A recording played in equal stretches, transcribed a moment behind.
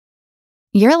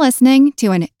You're listening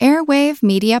to an Airwave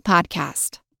Media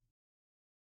Podcast.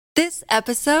 This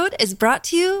episode is brought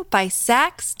to you by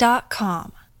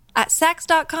Sax.com. At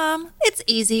Sax.com, it's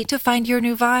easy to find your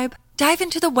new vibe. Dive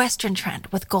into the Western trend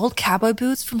with gold cowboy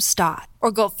boots from Stott,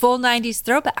 or go full 90s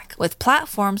throwback with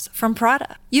platforms from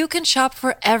Prada. You can shop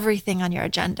for everything on your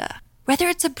agenda, whether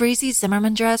it's a breezy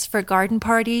Zimmermann dress for a garden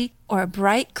party or a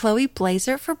bright Chloe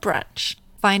blazer for brunch.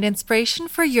 Find inspiration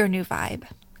for your new vibe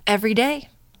every day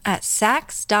at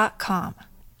Sax.com.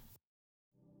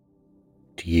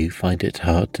 Do you find it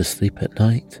hard to sleep at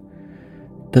night?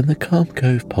 Then the Calm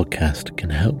Cove podcast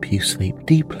can help you sleep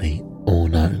deeply all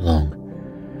night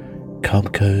long. Calm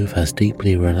Cove has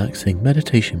deeply relaxing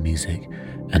meditation music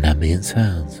and ambient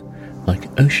sounds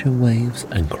like ocean waves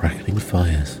and crackling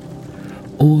fires.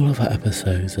 All of our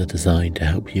episodes are designed to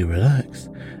help you relax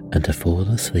and to fall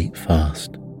asleep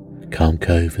fast. Calm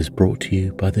Cove is brought to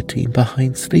you by the team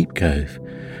behind Sleep Cove,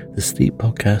 the sleep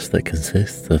podcast that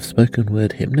consists of spoken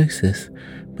word hypnosis,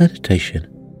 meditation,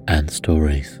 and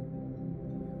stories.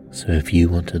 So if you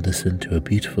want to listen to a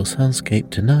beautiful soundscape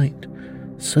tonight,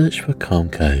 search for Calm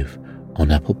Cove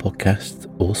on Apple Podcasts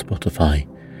or Spotify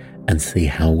and see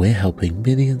how we're helping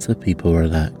millions of people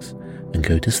relax and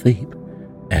go to sleep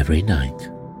every night.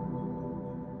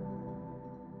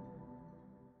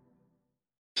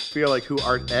 Feel like who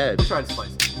art Ed? Try to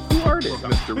spice it. Who art it?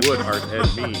 Mr. Wood art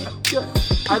Ed me. Yeah.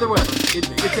 Either way, it's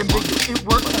ambiguous. It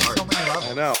works on so many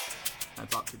levels. I know.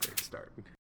 That's off to a great start.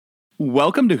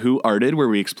 Welcome to Who Arted, where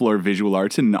we explore visual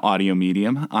arts in an audio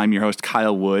medium. I'm your host,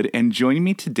 Kyle Wood, and joining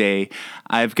me today,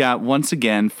 I've got, once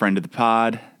again, friend of the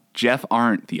pod, Jeff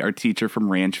Arndt, the art teacher from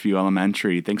Ranch View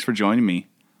Elementary. Thanks for joining me.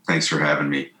 Thanks for having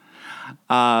me.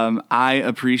 I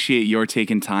appreciate your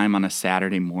taking time on a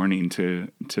Saturday morning to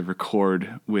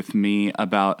record with me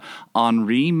about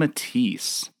Henri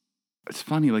Matisse. It's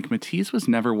funny, like Matisse was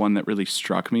never one that really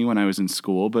struck me when I was in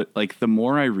school, but like the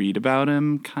more I read about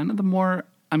him, kind of the more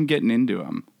I'm getting into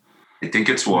him. I think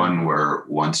it's one where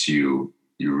once you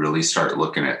really start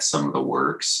looking at some of the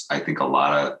works, I think a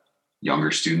lot of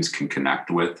younger students can connect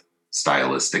with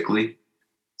stylistically.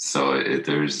 So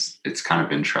it's kind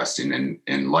of interesting.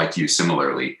 And like you,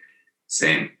 similarly,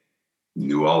 same,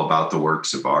 knew all about the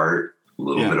works of art, a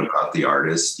little bit about the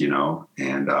artist,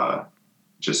 and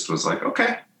just was like,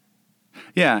 okay.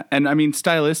 Yeah. And I mean,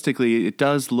 stylistically, it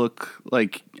does look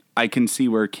like I can see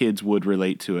where kids would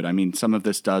relate to it. I mean, some of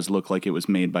this does look like it was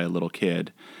made by a little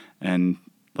kid. And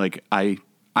like, I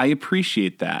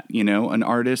appreciate that, an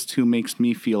artist who makes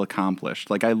me feel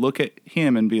accomplished. Like I look at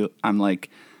him and I'm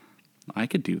like, I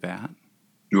could do that.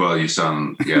 Well, you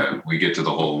sound, we get to the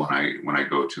whole when I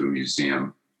go to a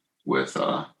museum with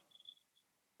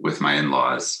my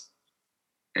in-laws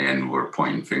and we're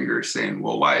pointing fingers saying,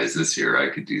 well, why is this here? I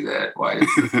could do that. Why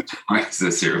is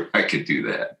this here? I could do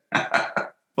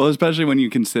that. Well, especially when you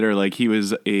consider like he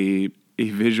was a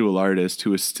visual artist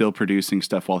who was still producing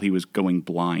stuff while he was going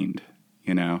blind,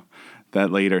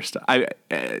 that later stuff.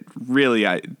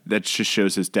 That just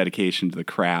shows his dedication to the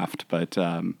craft. But,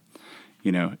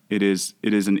 it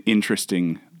is an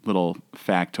interesting little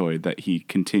factoid that he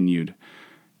continued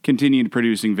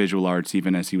producing visual arts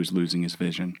even as he was losing his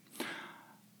vision.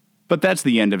 But that's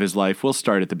the end of his life. We'll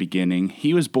start at the beginning.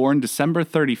 He was born December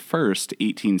 31st,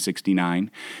 1869.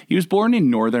 He was born in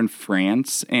northern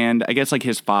France, and I guess like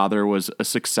his father was a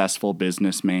successful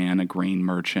businessman, a grain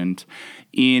merchant.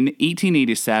 In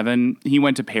 1887, he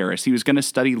went to Paris. He was going to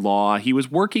study law. He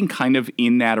was working kind of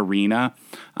in that arena.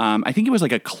 I think he was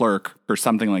like a clerk or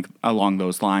something like along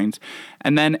those lines.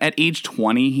 And then at age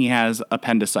 20, he has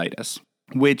appendicitis,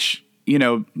 which,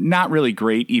 not really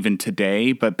great even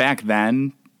today, but back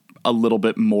then, a little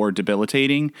bit more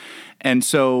debilitating. And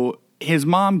so his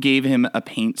mom gave him a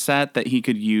paint set that he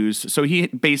could use. So he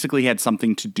basically had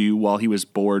something to do while he was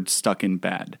bored, stuck in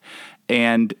bed.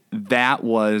 And that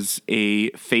was a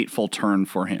fateful turn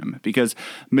for him because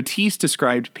Matisse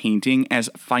described painting as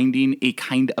finding a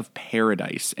kind of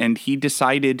paradise. And he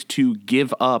decided to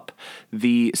give up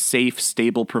the safe,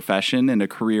 stable profession and a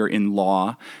career in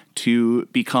law to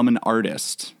become an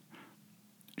artist.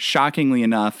 Shockingly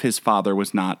enough, his father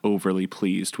was not overly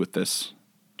pleased with this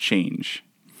change.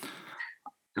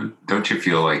 Don't you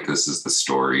feel like this is the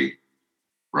story,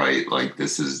 right? Like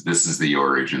this is the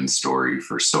origin story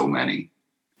for so many.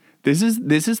 This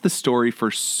is the story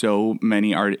for so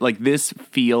many artists. Like this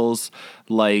feels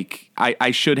like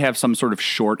I should have some sort of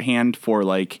shorthand for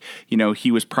like, he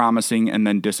was promising and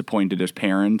then disappointed his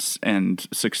parents and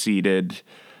succeeded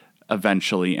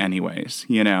eventually anyways,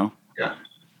 Yeah.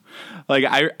 Like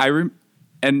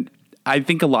and I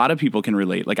think a lot of people can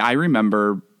relate. Like I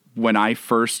remember when I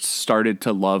first started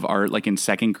to love art, like in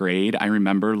second grade, I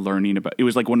remember learning about, it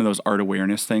was like one of those art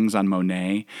awareness things on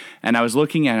Monet. And I was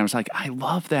looking at it, I was like, I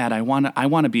love that. I want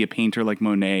to be a painter like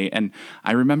Monet. And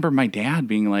I remember my dad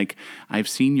being like, I've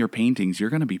seen your paintings. You're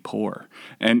going to be poor.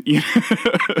 And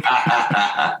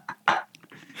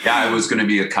Yeah, I was going to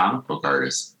be a comic book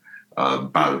artist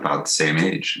about the same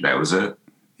age. That was it.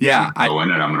 Yeah. I go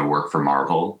in and I'm going to work for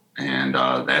Marvel, and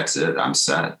that's it. I'm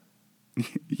set.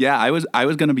 Yeah, I was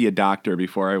going to be a doctor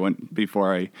before I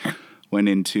went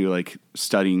into like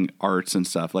studying arts and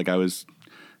stuff. Like I was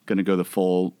going to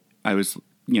go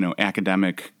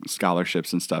academic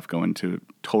scholarships and stuff, go into a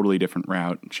totally different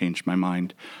route, changed my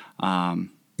mind. So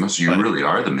you really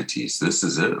are the Matisse. This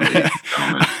is it, ladies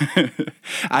and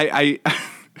gentlemen.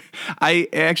 I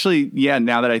actually,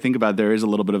 now that I think about it, there is a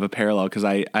little bit of a parallel because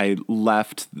I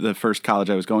left the first college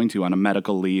I was going to on a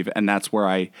medical leave, and that's where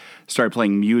I started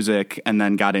playing music and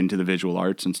then got into the visual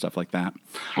arts and stuff like that.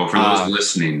 Well, for those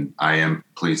listening, I am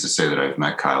pleased to say that I've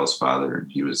met Kyle's father,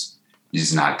 and he's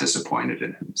not disappointed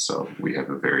in him. So we have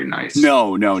a very nice...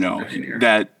 No.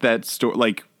 That story,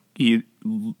 like, he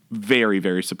very,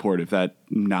 very supportive. That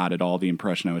not at all the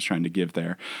impression I was trying to give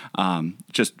there.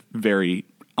 Just very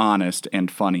honest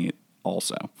and funny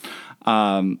also.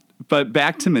 But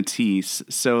back to Matisse.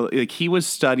 So like he was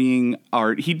studying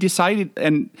art. He decided,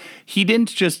 and he didn't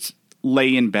just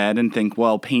lay in bed and think,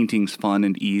 well, painting's fun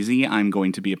and easy, I'm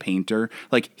going to be a painter.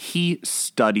 Like he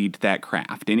studied that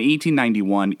craft. In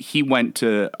 1891, he went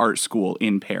to art school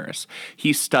in Paris.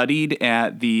 He studied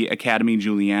at the Académie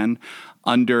Julian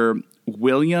under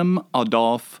William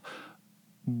Adolphe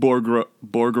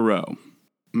Bouguereau.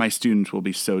 My students will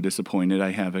be so disappointed.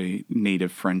 I have a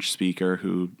native French speaker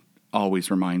who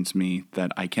always reminds me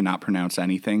that I cannot pronounce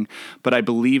anything, but I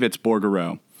believe it's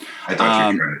Bouguereau. I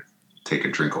thought you were going to take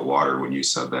a drink of water when you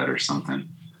said that or something.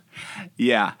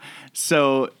 Yeah.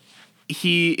 So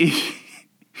he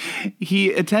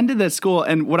attended that school,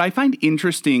 and what I find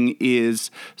interesting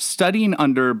is studying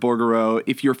under Bouguereau,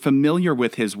 if you're familiar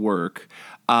with his work,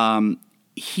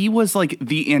 he was like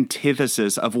the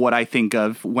antithesis of what I think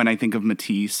of when I think of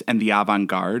Matisse and the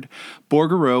avant-garde.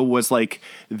 Bouguereau was like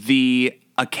the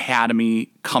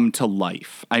Academy come to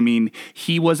life. I mean,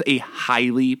 he was a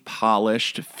highly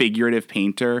polished figurative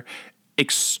painter,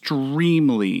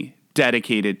 extremely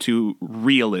dedicated to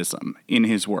realism in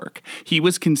his work. He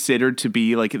was considered to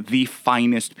be like the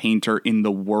finest painter in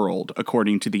the world,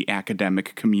 according to the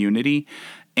academic community.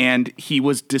 And he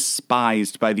was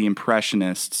despised by the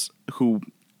Impressionists who,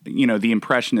 the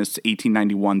Impressionists,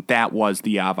 1891, that was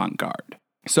the avant-garde.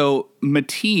 So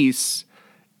Matisse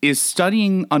is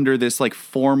studying under this like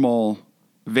formal,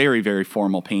 very, very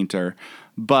formal painter,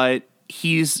 but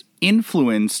he's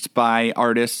influenced by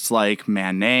artists like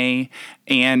Manet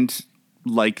and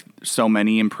like so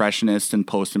many Impressionists and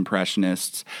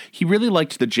Post-Impressionists. He really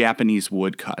liked the Japanese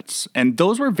woodcuts, and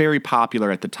those were very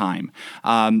popular at the time.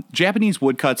 Japanese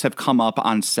woodcuts have come up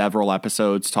on several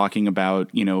episodes talking about,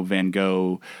 Van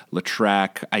Gogh,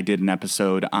 Lautrec. I did an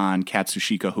episode on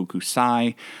Katsushika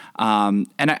Hokusai. And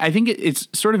I think it's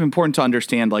sort of important to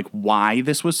understand like why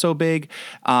this was so big.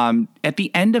 At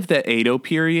the end of the Edo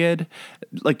period,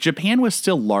 like Japan was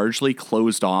still largely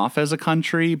closed off as a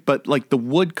country, but like the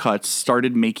woodcuts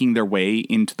started making their way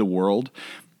into the world.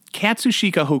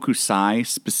 Katsushika Hokusai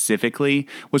specifically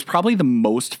was probably the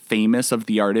most famous of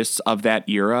the artists of that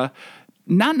era.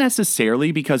 Not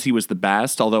necessarily because he was the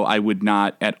best, although I would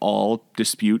not at all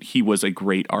dispute he was a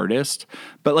great artist,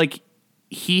 but like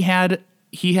he had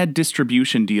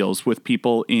distribution deals with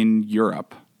people in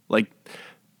Europe. Like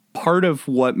part of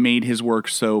what made his work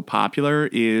so popular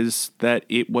is that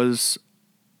it was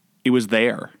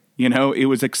there, it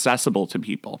was accessible to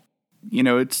people.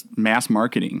 It's mass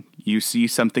marketing. You see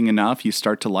something enough, you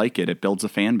start to like it. It builds a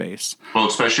fan base. Well,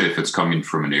 especially if it's coming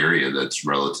from an area that's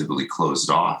relatively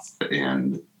closed off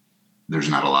and there's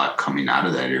not a lot coming out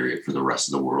of that area for the rest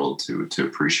of the world to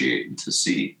appreciate and to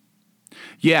see.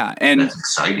 Yeah. And that's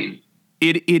exciting.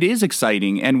 It is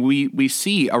exciting. And we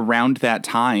see around that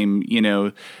time,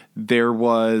 there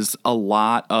was a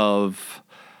lot of,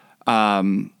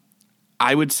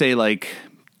 I would say like,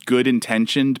 good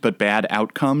intentioned but bad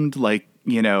outcomed, like,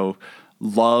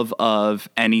 love of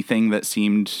anything that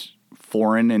seemed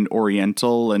foreign and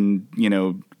oriental and,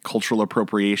 cultural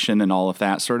appropriation and all of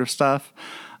that sort of stuff.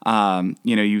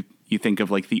 You think of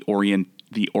like the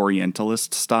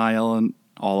Orientalist style and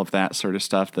all of that sort of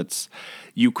stuff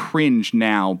you cringe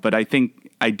now, but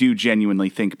I do genuinely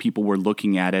think people were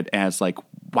looking at it as like,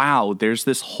 wow, there's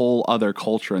this whole other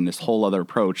culture and this whole other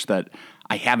approach that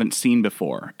I haven't seen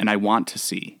before and I want to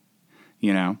see,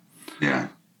 Yeah.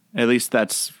 At least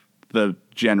that's the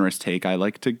generous take I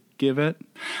like to give it.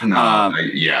 No,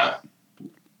 yeah.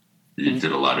 You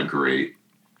did a lot of great,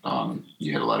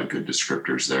 you had a lot of good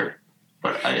descriptors there.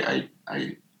 But I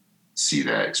see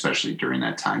that, especially during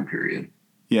that time period.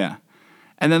 Yeah.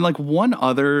 And then like one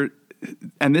other,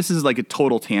 and this is like a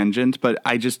total tangent, but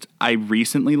I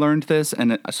recently learned this,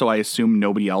 and so I assume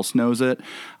nobody else knows it.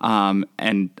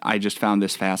 And I just found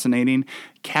this fascinating.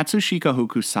 Katsushika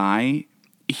Hokusai,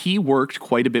 he worked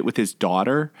quite a bit with his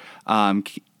daughter,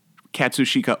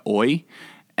 Katsushika Oi.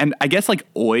 And I guess like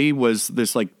Oi was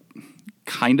this like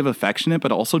kind of affectionate,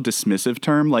 but also dismissive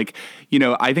term. Like, you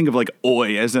know, I think of like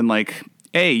Oi as in like,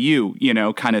 hey, you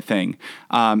know, kind of thing.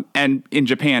 And in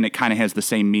Japan, it kind of has the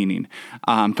same meaning.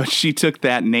 But she took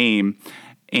that name,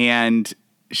 and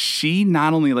she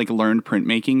not only like learned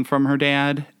printmaking from her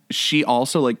dad, she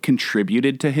also like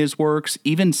contributed to his works,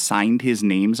 even signed his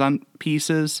name on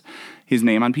pieces,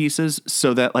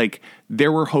 so that like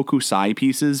there were Hokusai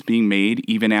pieces being made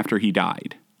even after he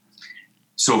died.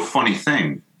 So funny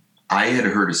thing, I had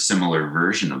heard a similar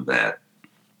version of that.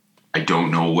 I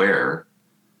don't know where,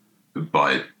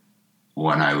 but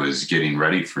when I was getting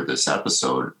ready for this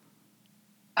episode,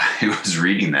 I was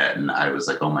reading that and I was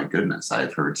like, oh my goodness,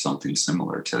 I've heard something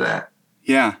similar to that.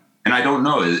 Yeah. And I don't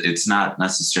know, it's not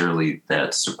necessarily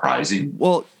that surprising.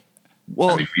 Well,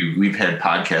 I mean, we've had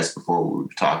podcasts before where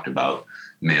we've talked about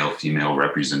male, female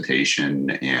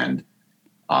representation and,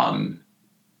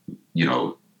 you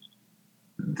know,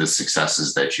 the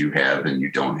successes that you have and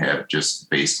you don't have just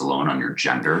based alone on your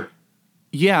gender.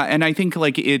 Yeah, and I think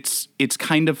like it's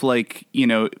kind of like, you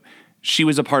know, she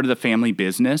was a part of the family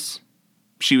business.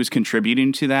 She was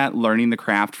contributing to that, learning the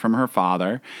craft from her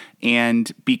father,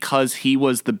 and because he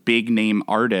was the big name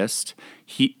artist,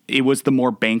 it was the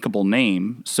more bankable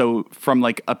name. So from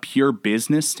like a pure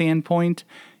business standpoint,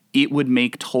 it would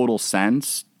make total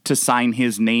sense to sign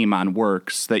his name on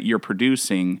works that you're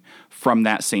producing from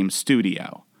that same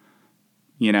studio.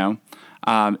 You know?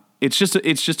 It's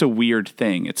just a weird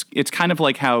thing. It's kind of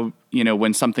like how, you know,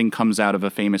 when something comes out of a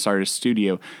famous artist's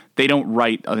studio, they don't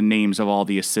write the names of all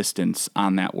the assistants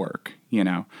on that work, you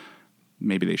know.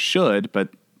 Maybe they should, but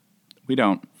we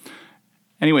don't.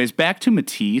 Anyways, back to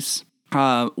Matisse.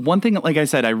 One thing, like I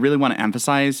said, I really want to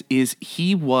emphasize is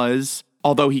he was,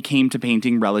 although he came to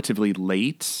painting relatively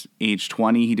late, age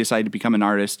 20, he decided to become an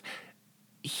artist.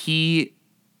 He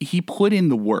put in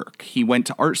the work. He went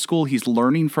to art school. He's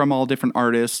learning from all different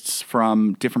artists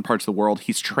from different parts of the world.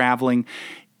 He's traveling.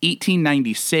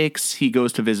 1896, he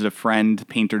goes to visit a friend,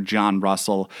 painter John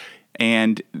Russell,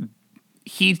 and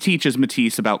he teaches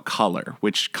Matisse about color,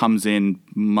 which comes in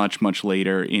much, much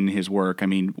later in his work. I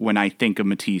mean, when I think of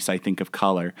Matisse, I think of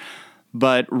color.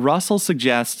 But Russell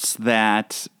suggests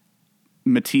that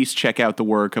Matisse check out the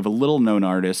work of a little-known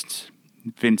artist,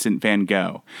 Vincent van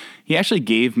Gogh. He actually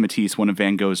gave Matisse one of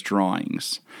Van Gogh's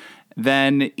drawings.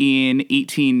 Then in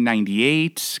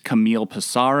 1898, Camille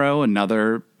Pissarro,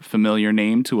 another familiar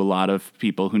name to a lot of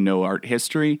people who know art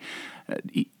history,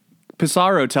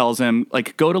 Pissarro tells him,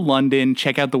 like, go to London,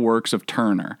 check out the works of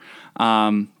Turner.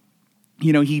 You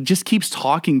know, he just keeps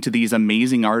talking to these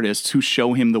amazing artists who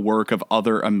show him the work of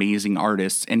other amazing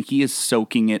artists, and he is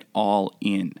soaking it all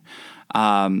in.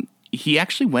 He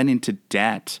actually went into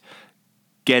debt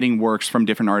getting works from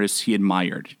different artists he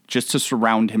admired, just to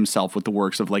surround himself with the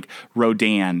works of like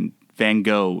Rodin, Van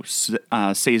Gogh,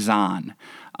 Cézanne.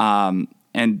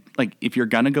 And like, if you're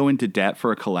going to go into debt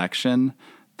for a collection,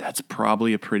 that's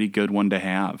probably a pretty good one to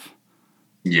have.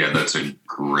 Yeah, that's a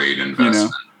great investment. You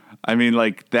know? I mean,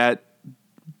 like that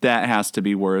has to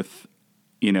be worth,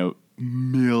 you know,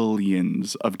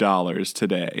 millions of dollars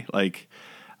today. Like,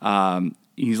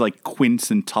 he's like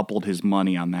quintupled his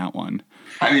money on that one.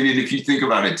 I mean, and if you think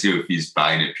about it too, if he's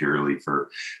buying it purely for,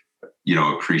 you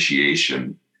know,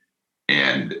 appreciation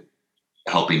and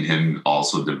helping him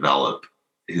also develop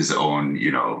his own,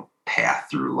 you know, path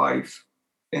through life.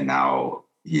 And now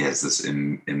he has this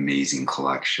amazing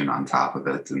collection on top of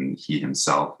it. And he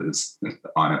himself is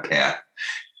on a path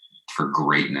for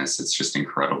greatness. It's just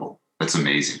incredible. That's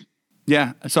amazing.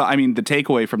 Yeah. So, I mean, the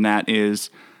takeaway from that is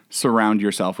surround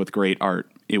yourself with great art.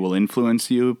 It will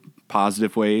influence you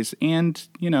positive ways. And,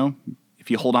 you know,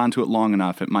 if you hold on to it long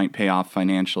enough, it might pay off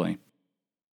financially.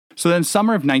 So then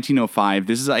summer of 1905,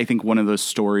 this is, I think, one of those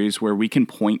stories where we can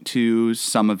point to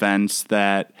some events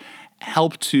that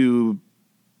help to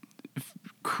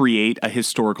create a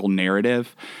historical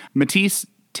narrative. Matisse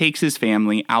takes his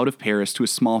family out of Paris to a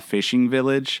small fishing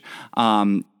village,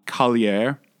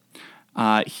 Callière.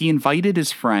 He invited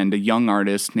his friend, a young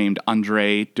artist named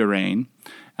André Derain,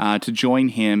 to join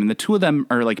him, and the two of them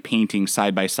are like painting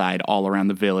side by side all around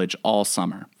the village all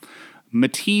summer.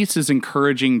 Matisse is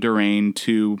encouraging Derain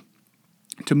to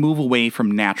move away from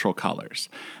natural colors.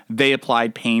 They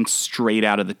applied paints straight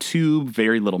out of the tube,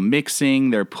 very little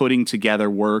mixing. They're putting together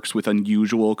works with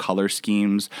unusual color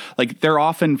schemes. Like, they're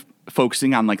often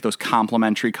focusing on like those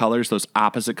complementary colors, those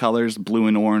opposite colors, blue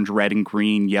and orange, red and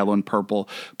green, yellow and purple,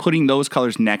 putting those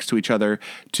colors next to each other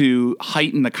to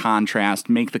heighten the contrast,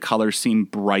 make the colors seem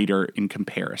brighter in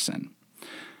comparison.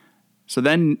 So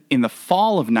then in the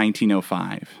fall of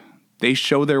 1905, they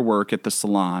show their work at the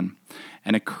Salon,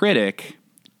 and a critic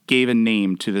gave a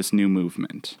name to this new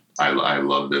movement. I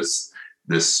love this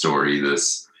story,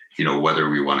 this, whether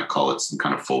we want to call it some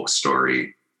kind of folk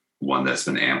story, one that's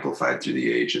been amplified through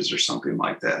the ages or something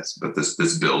like that. But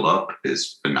this build-up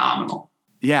is phenomenal.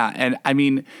 Yeah, and I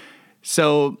mean,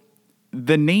 so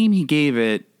the name he gave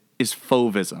it is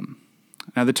Fauvism.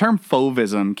 Now, the term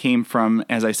Fauvism came from,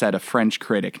 as I said, a French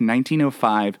critic. In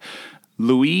 1905,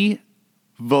 Louis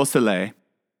Vaucelet,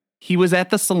 he was at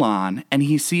the Salon, and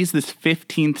he sees this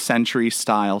 15th century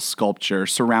style sculpture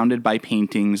surrounded by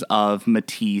paintings of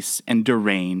Matisse and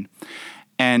Derain.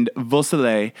 And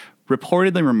Vaucelet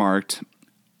reportedly remarked,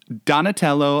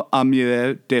 "Donatello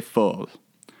amoureux des foules."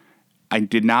 I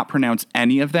did not pronounce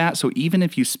any of that, so even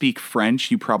if you speak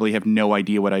French, you probably have no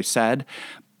idea what I said.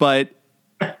 But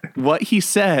what he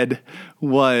said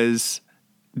was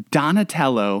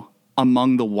Donatello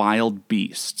among the wild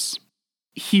beasts.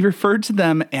 He referred to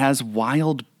them as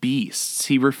wild beasts.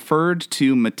 He referred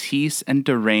to Matisse and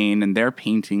Derain and their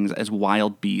paintings as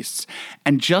wild beasts.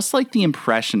 And just like the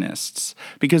Impressionists,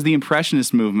 because the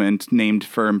Impressionist movement, named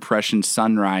for Impression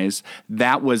Sunrise,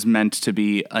 that was meant to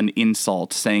be an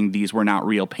insult, saying these were not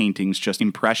real paintings, just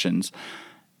impressions.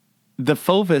 The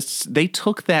Fauvists, they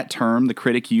took that term the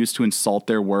critic used to insult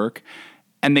their work,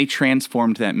 and they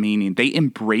transformed that meaning. They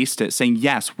embraced it, saying,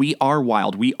 yes, we are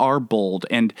wild, we are bold,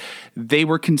 and they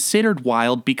were considered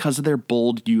wild because of their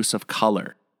bold use of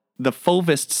color. The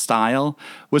Fauvist style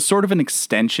was sort of an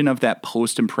extension of that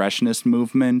post-impressionist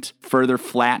movement, further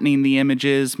flattening the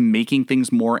images, making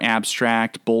things more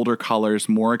abstract, bolder colors,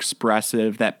 more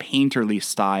expressive, that painterly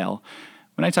style.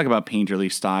 When I talk about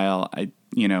painterly style, I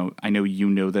know you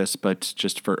know this, but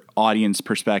just for audience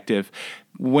perspective,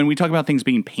 when we talk about things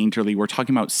being painterly, we're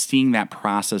talking about seeing that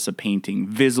process of painting,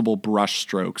 visible brush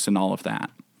strokes and all of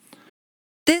that.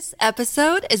 This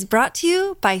episode is brought to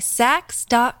you by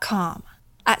Sax.com.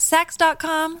 At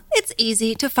Sax.com, it's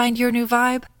easy to find your new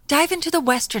vibe. Dive into the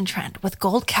Western trend with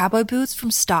gold cowboy boots from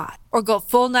Stott, or go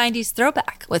full 90s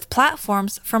throwback with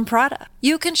platforms from Prada.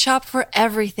 You can shop for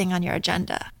everything on your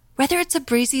agenda, whether it's a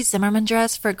breezy Zimmermann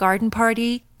dress for a garden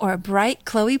party or a bright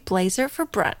Chloe blazer for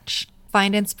brunch.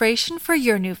 Find inspiration for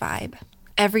your new vibe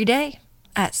every day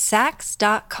at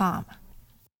Sax.com.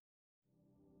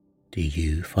 Do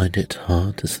you find it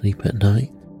hard to sleep at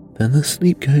night? Then the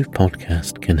Sleep Cove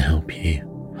podcast can help you.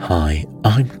 Hi,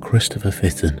 I'm Christopher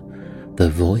Fitton, the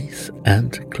voice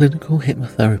and clinical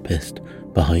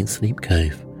hypnotherapist behind Sleep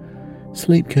Cove.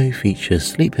 Sleep Cove features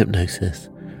sleep hypnosis,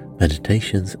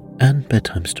 meditations, and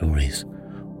bedtime stories,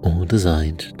 all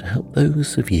designed to help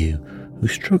those of you who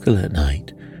struggle at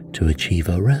night to achieve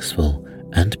a restful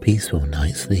and peaceful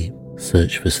night's sleep.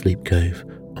 Search for Sleep Cove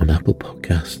on Apple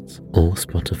Podcasts or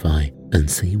Spotify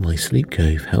and see why Sleep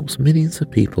Cove helps millions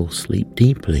of people sleep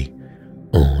deeply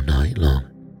all night long.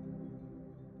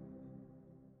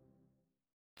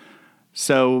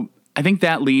 So I think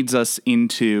that leads us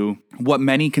into what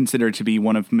many consider to be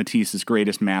one of Matisse's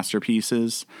greatest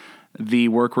masterpieces, the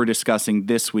work we're discussing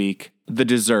this week, The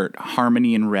Dessert,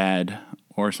 Harmony in Red,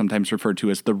 or sometimes referred to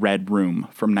as The Red Room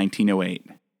from 1908.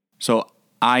 So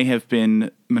I have been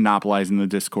monopolizing the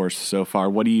discourse so far.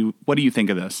 What do you think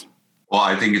of this? Well,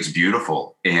 I think it's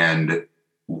beautiful. And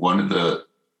one of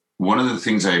the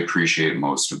things I appreciate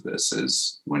most of this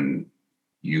is when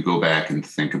you go back and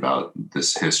think about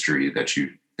this history that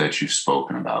you've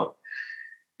spoken about,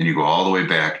 and you go all the way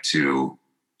back to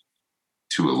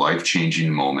a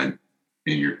life-changing moment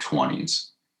in your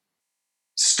 20s,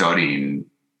 studying,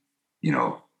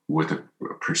 with a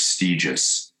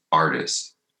prestigious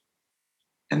artist,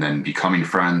 and then becoming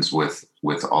friends with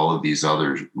all of these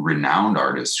other renowned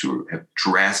artists who have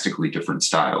drastically different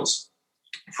styles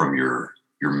from your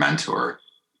mentor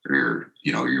or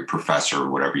your professor, or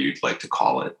whatever you'd like to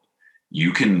call it.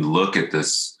 You can look at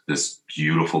this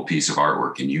beautiful piece of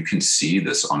artwork and you can see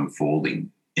this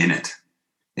unfolding in it.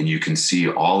 And you can see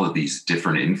all of these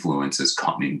different influences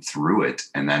coming through it.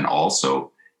 And then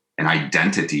also an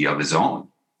identity of his own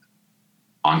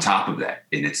on top of that.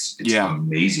 And it's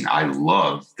amazing. I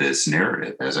love this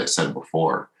narrative, as I said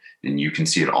before, and you can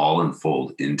see it all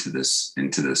unfold into this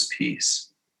piece.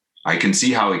 I can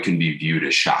see how it can be viewed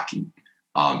as shocking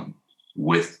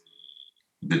with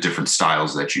the different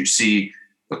styles that you see,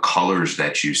 the colors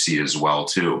that you see as well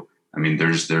too. I mean,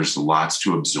 there's lots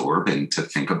to absorb and to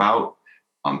think about.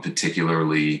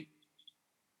 Particularly,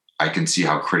 I can see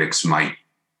how critics might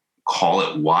call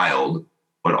it wild,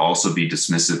 but also be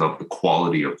dismissive of the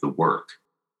quality of the work.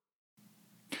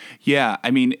 Yeah, I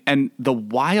mean, and the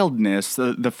wildness,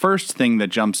 the first thing that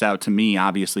jumps out to me,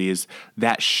 obviously, is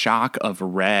that shock of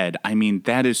red. I mean,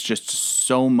 that is just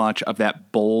so much of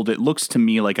that bold. It looks to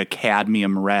me like a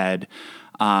cadmium red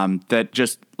that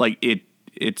just like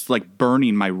it's like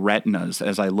burning my retinas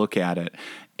as I look at it.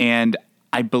 And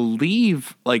I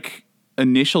believe like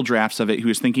initial drafts of it, he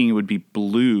was thinking it would be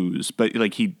blues, but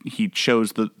like he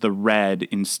chose the red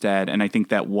instead. And I think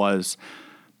that was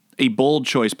a bold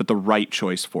choice, but the right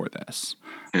choice for this.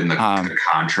 And the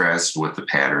contrast with the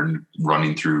pattern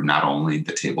running through not only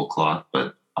the tablecloth,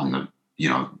 but on the,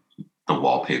 the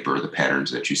wallpaper, the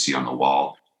patterns that you see on the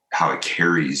wall, how it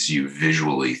carries you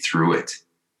visually through it.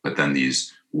 But then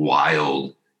these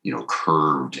wild,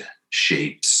 curved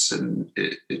shapes, and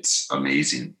it's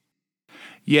amazing.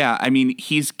 Yeah, I mean,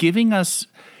 he's giving us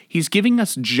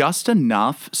just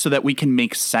enough so that we can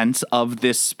make sense of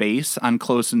this space on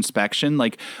close inspection.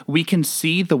 Like, we can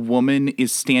see the woman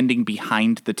is standing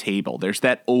behind the table. There's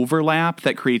that overlap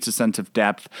that creates a sense of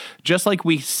depth, just like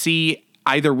we see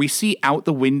out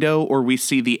the window or we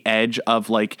see the edge of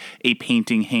like a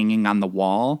painting hanging on the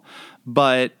wall.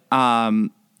 But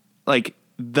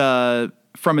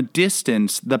from a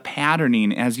distance, the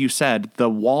patterning, as you said, the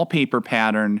wallpaper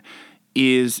pattern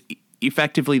is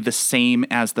effectively the same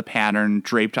as the pattern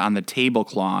draped on the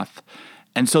tablecloth.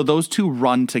 And so those two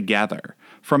run together.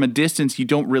 From a distance, you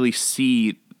don't really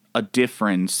see a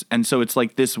difference. And so it's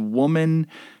like this woman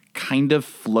kind of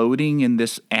floating in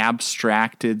this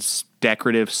abstracted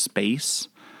decorative space.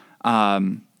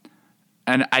 And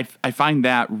I find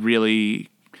that really,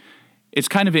 it's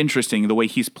kind of interesting the way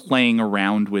he's playing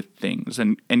around with things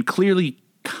and clearly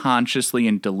consciously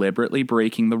and deliberately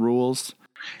breaking the rules.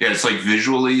 Yeah, it's like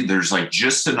visually, there's like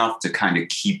just enough to kind of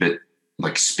keep it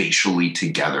like spatially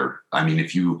together. I mean,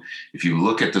 if you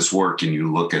look at this work and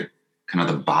you look at kind of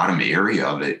the bottom area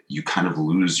of it, you kind of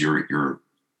lose your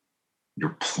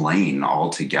plane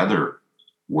altogether,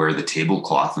 where the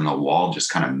tablecloth and the wall just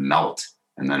kind of melt,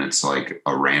 and then it's like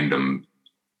a random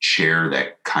chair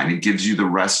that kind of gives you the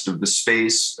rest of the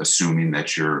space, assuming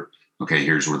that you're okay.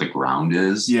 Here's where the ground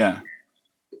is. Yeah,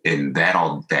 and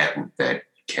that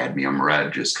cadmium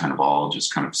red just kind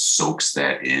of soaks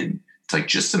that in. It's like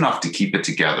just enough to keep it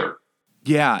together.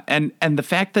 Yeah, and the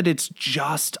fact that it's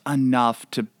just enough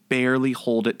to barely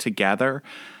hold it together,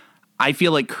 I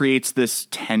feel like creates this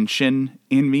tension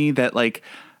in me that like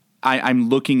I'm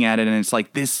looking at it and it's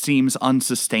like, this seems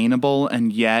unsustainable,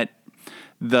 and yet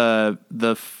the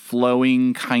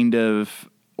flowing kind of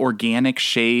organic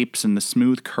shapes and the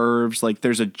smooth curves, like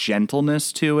there's a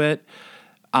gentleness to it.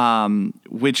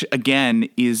 Which again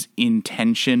is in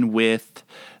tension with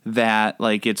that,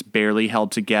 like it's barely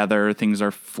held together. Things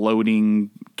are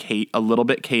floating, a little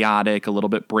bit chaotic, a little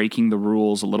bit breaking the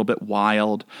rules, a little bit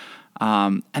wild.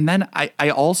 And then I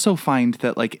also find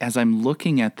that like, as I'm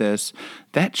looking at this,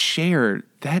 that chair,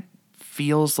 that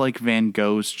feels like Van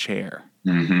Gogh's chair.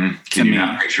 Mm-hmm. Can you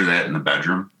not picture that in the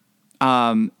bedroom?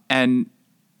 And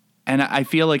I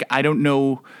feel like I don't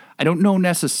know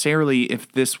necessarily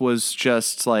if this was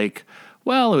just like,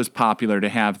 well, it was popular to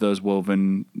have those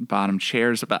woven bottom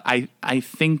chairs, but I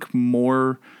think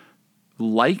more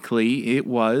likely it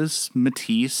was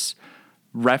Matisse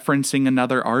referencing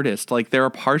another artist. Like there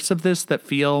are parts of this that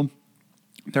feel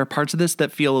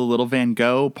a little Van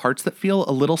Gogh, parts that feel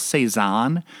a little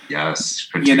Cézanne. Yes,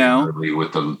 particularly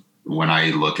with when I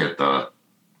look at the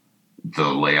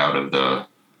layout of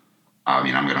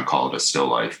I'm going to call it a still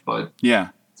life, but yeah.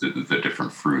 The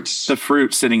different fruits. The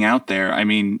fruit sitting out there. I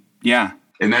mean, yeah.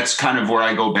 And that's kind of where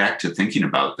I go back to thinking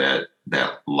about that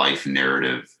life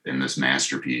narrative in this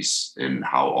masterpiece and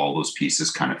how all those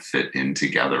pieces kind of fit in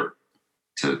together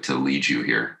to lead you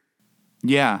here.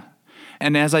 Yeah.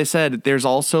 And as I said, there's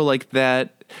also like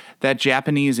that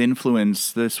Japanese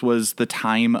influence. This was the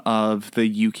time of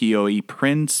the ukiyo-e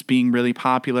prints being really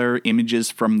popular,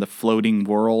 images from the floating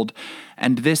world.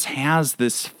 And this has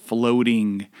this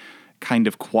floating kind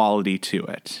of quality to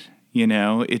it.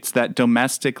 It's that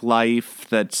domestic life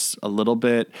that's a little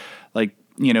bit like,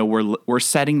 we're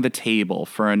setting the table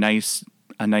for a nice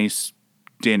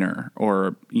dinner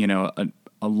or,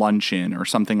 a luncheon or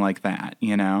something like that,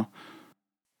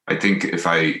 I think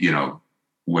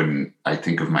when I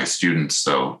think of my students,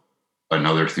 though,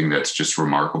 another thing that's just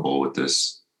remarkable with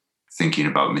this thinking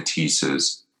about Matisse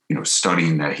is,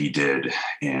 studying that he did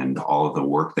and all of the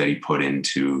work that he put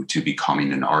into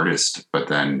becoming an artist. But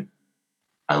then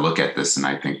I look at this and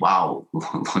I think, wow,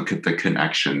 look at the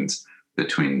connections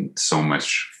between so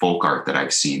much folk art that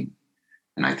I've seen.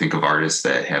 And I think of artists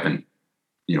that haven't,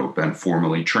 been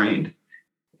formally trained.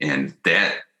 And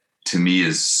that to me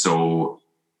is so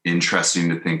interesting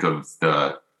to think of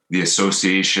the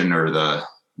association or the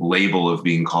label of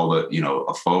being called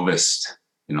a fauvist,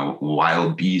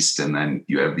 wild beast. And then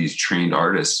you have these trained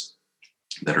artists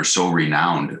that are so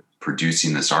renowned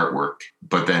producing this artwork.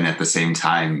 But then at the same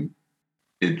time,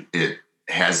 it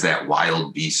has that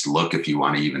wild beast look, if you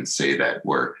want to even say that,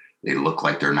 where they look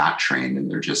like they're not trained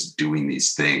and they're just doing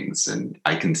these things. And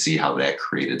I can see how that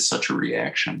created such a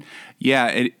reaction. Yeah,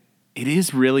 it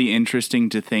is really interesting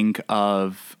to think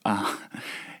of,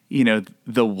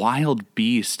 the wild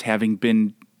beast having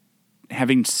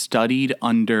studied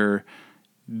under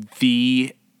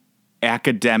the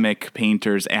academic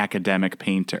painter's academic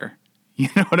painter. You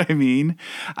know what I mean?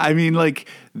 I mean, like,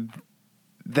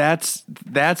 that's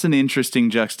an interesting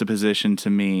juxtaposition to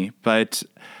me. But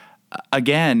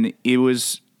again, it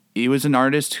was an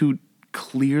artist who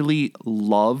clearly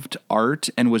loved art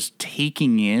and was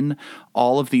taking in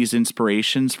all of these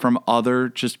inspirations from other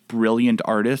just brilliant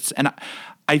artists. And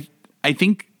I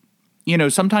think,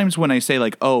 sometimes when I say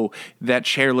like, oh, that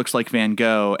chair looks like Van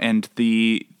Gogh and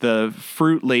the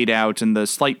fruit laid out and the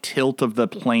slight tilt of the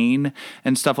plane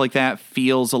and stuff like that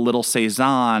feels a little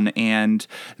Cezanne, and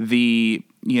the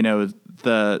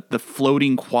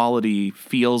floating quality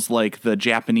feels like the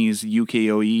Japanese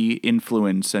ukiyo-e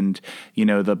influence, and,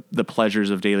 the pleasures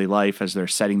of daily life as they're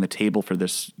setting the table for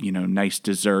this, nice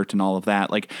dessert and all of that.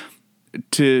 Like,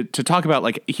 to talk about,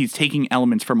 like, he's taking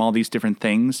elements from all these different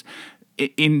things.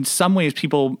 In some ways,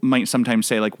 people might sometimes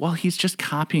say, like, well, he's just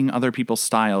copying other people's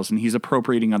styles and he's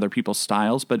appropriating other people's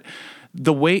styles. But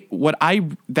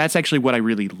that's actually what I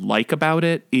really like about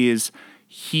it is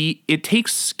it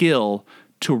takes skill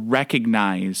to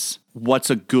recognize what's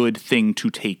a good thing to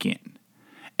take in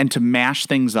and to mash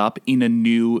things up in a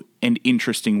new and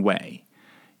interesting way.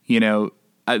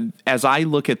 As I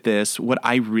look at this, what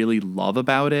I really love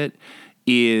about it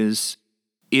is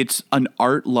it's an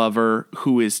art lover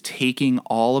who is taking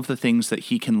all of the things that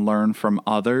he can learn from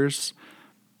others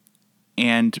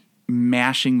and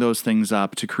mashing those things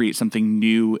up to create something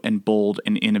new and bold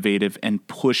and innovative and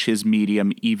push his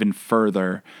medium even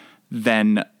further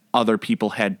than other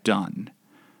people had done.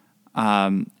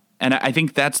 And I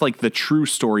think that's like the true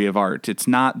story of art. It's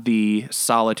not the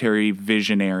solitary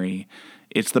visionary.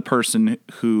 It's the person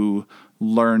who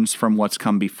learns from what's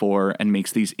come before and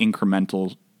makes these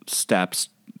incremental steps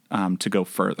to go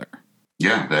further.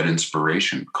 Yeah, that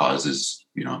inspiration causes,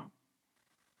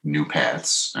 new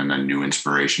paths and then new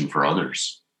inspiration for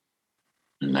others.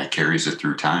 And that carries it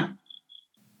through time.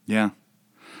 Yeah.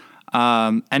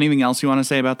 Anything else you want to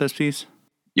say about this piece?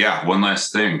 Yeah, one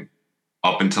last thing.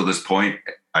 Up until this point,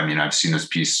 I mean, I've seen this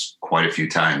piece quite a few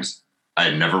times. I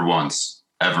had never once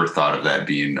ever thought of that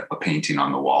being a painting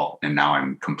on the wall. And now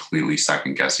I'm completely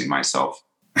second guessing myself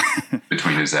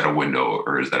between is that a window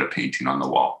or is that a painting on the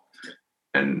wall?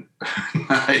 And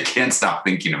I can't stop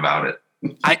thinking about it.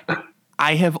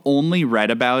 I have only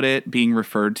read about it being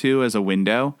referred to as a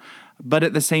window, but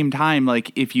at the same time,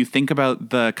 like, if you think about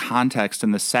the context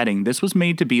and the setting, this was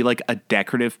made to be like a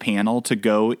decorative panel to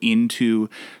go into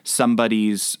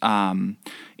somebody's,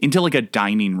 into like a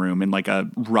dining room in like a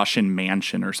Russian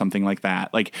mansion or something like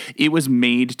that. Like, it was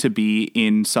made to be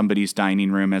in somebody's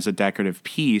dining room as a decorative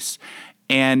piece.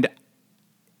 And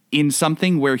in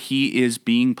something where he is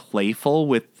being playful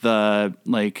with the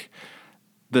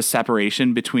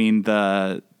separation between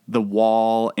the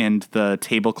wall and the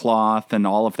tablecloth and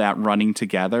all of that running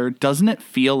together, doesn't it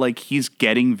feel like he's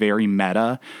getting very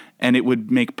meta, and it would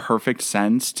make perfect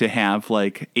sense to have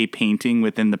like a painting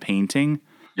within the painting?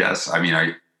 Yes. I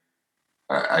mean,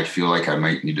 I feel like I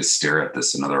might need to stare at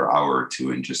this another hour or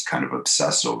two and just kind of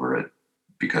obsess over it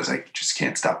because I just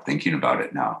can't stop thinking about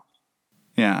it now.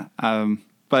 Yeah.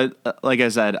 But like I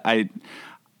said,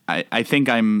 I think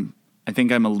I'm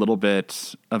a little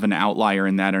bit of an outlier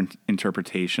in that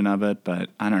interpretation of it, but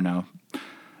I don't know.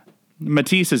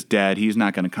 Matisse is dead. He's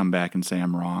not going to come back and say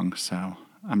I'm wrong, so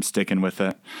I'm sticking with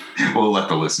it. We'll let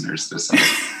the listeners decide.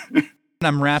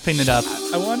 I'm wrapping it up.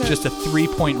 I want just a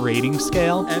 3-point rating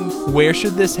scale. And where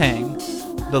should this hang?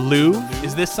 The Louvre?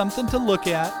 Is this something to look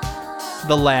at?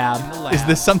 The Lab? Is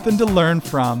this something to learn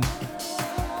from?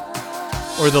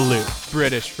 Or the Louvre?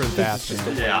 British for the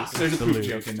bathroom. Yeah. There's a food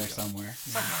joke in there somewhere.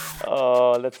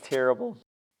 Oh, that's terrible.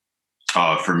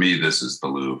 For me, this is the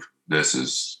Louvre. This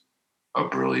is a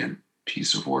brilliant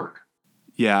piece of work.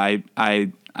 Yeah,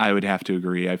 I would have to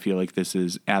agree. I feel like this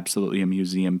is absolutely a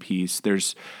museum piece.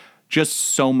 There's just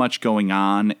so much going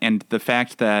on, and the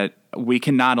fact that we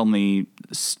can not only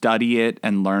study it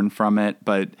and learn from it,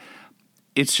 but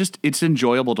it's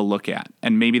enjoyable to look at.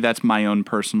 And maybe that's my own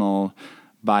personal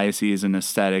biases and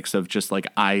aesthetics of just like,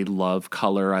 I love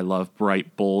color. I love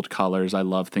bright, bold colors. I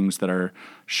love things that are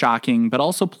shocking, but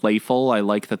also playful. I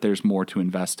like that there's more to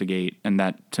investigate. And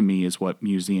that to me is what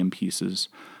museum pieces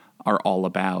are all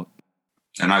about.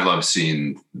 And I love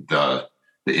seeing the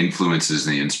influences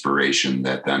and the inspiration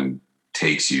that then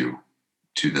takes you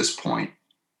to this point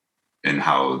and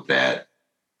how that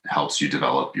helps you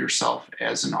develop yourself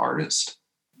as an artist.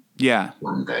 Yeah.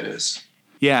 That is.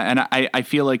 Yeah. And I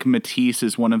feel like Matisse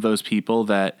is one of those people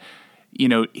that, you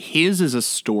know, his is a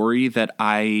story that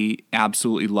I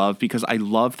absolutely love, because I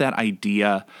love that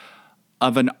idea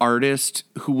of an artist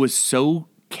who was so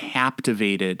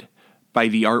captivated by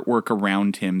the artwork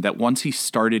around him that once he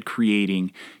started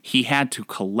creating, he had to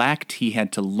collect, he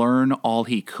had to learn all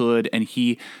he could, and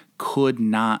he could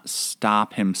not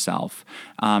stop himself.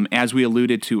 As we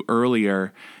alluded to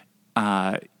earlier,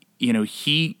 you know,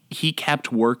 he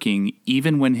kept working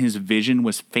even when his vision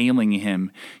was failing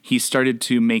him. He started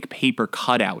to make paper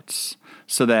cutouts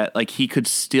so that like he could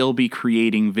still be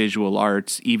creating visual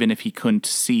arts even if he couldn't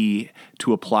see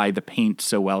to apply the paint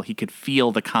so well. He could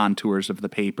feel the contours of the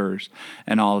papers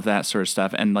and all of that sort of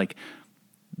stuff. And like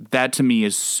that to me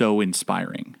is so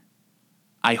inspiring.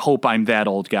 I hope I'm that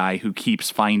old guy who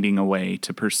keeps finding a way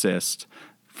to persist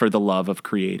for the love of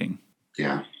creating.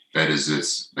 Yeah.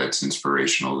 That's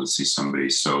inspirational to see somebody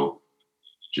so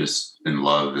just in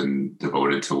love and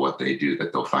devoted to what they do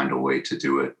that they'll find a way to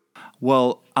do it.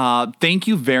 Well, thank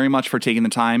you very much for taking the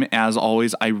time. As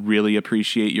always, I really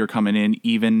appreciate your coming in,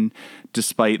 even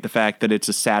despite the fact that it's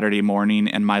a Saturday morning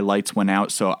and my lights went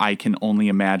out. So I can only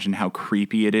imagine how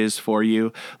creepy it is for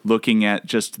you looking at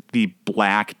just the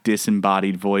black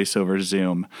disembodied voice over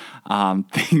Zoom.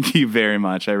 Thank you very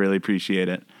much. I really appreciate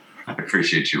it. I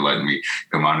appreciate you letting me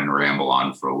come on and ramble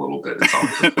on for a little bit. It's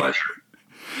always a pleasure.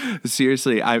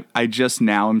 Seriously, I just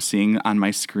now am seeing on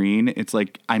my screen, it's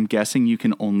like, I'm guessing you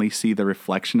can only see the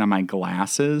reflection on my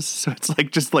glasses. So it's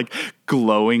like just like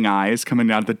glowing eyes coming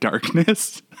out of the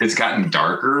darkness. It's gotten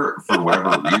darker for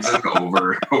whatever reason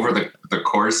over the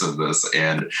course of this.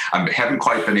 And I haven't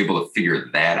quite been able to figure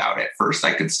that out. At first,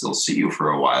 I could still see you for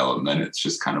a while. And then it's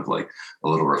just kind of like a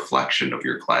little reflection of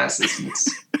your glasses. And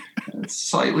it's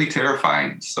slightly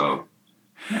terrifying. So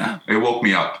yeah, it woke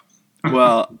me up.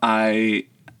 Well, I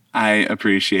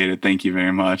appreciate it. Thank you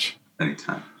very much.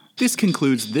 Anytime. This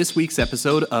concludes this week's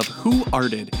episode of Who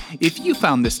Arted. If you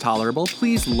found this tolerable,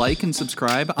 please like and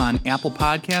subscribe on Apple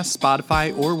Podcasts,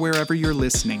 Spotify, or wherever you're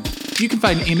listening. You can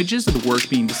find images of the work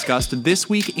being discussed this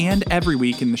week and every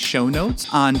week in the show notes,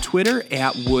 on Twitter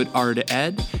at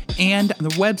WoodArtEd, and on the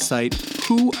website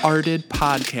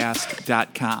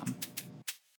whoartedpodcast.com.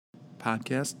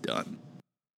 Podcast done.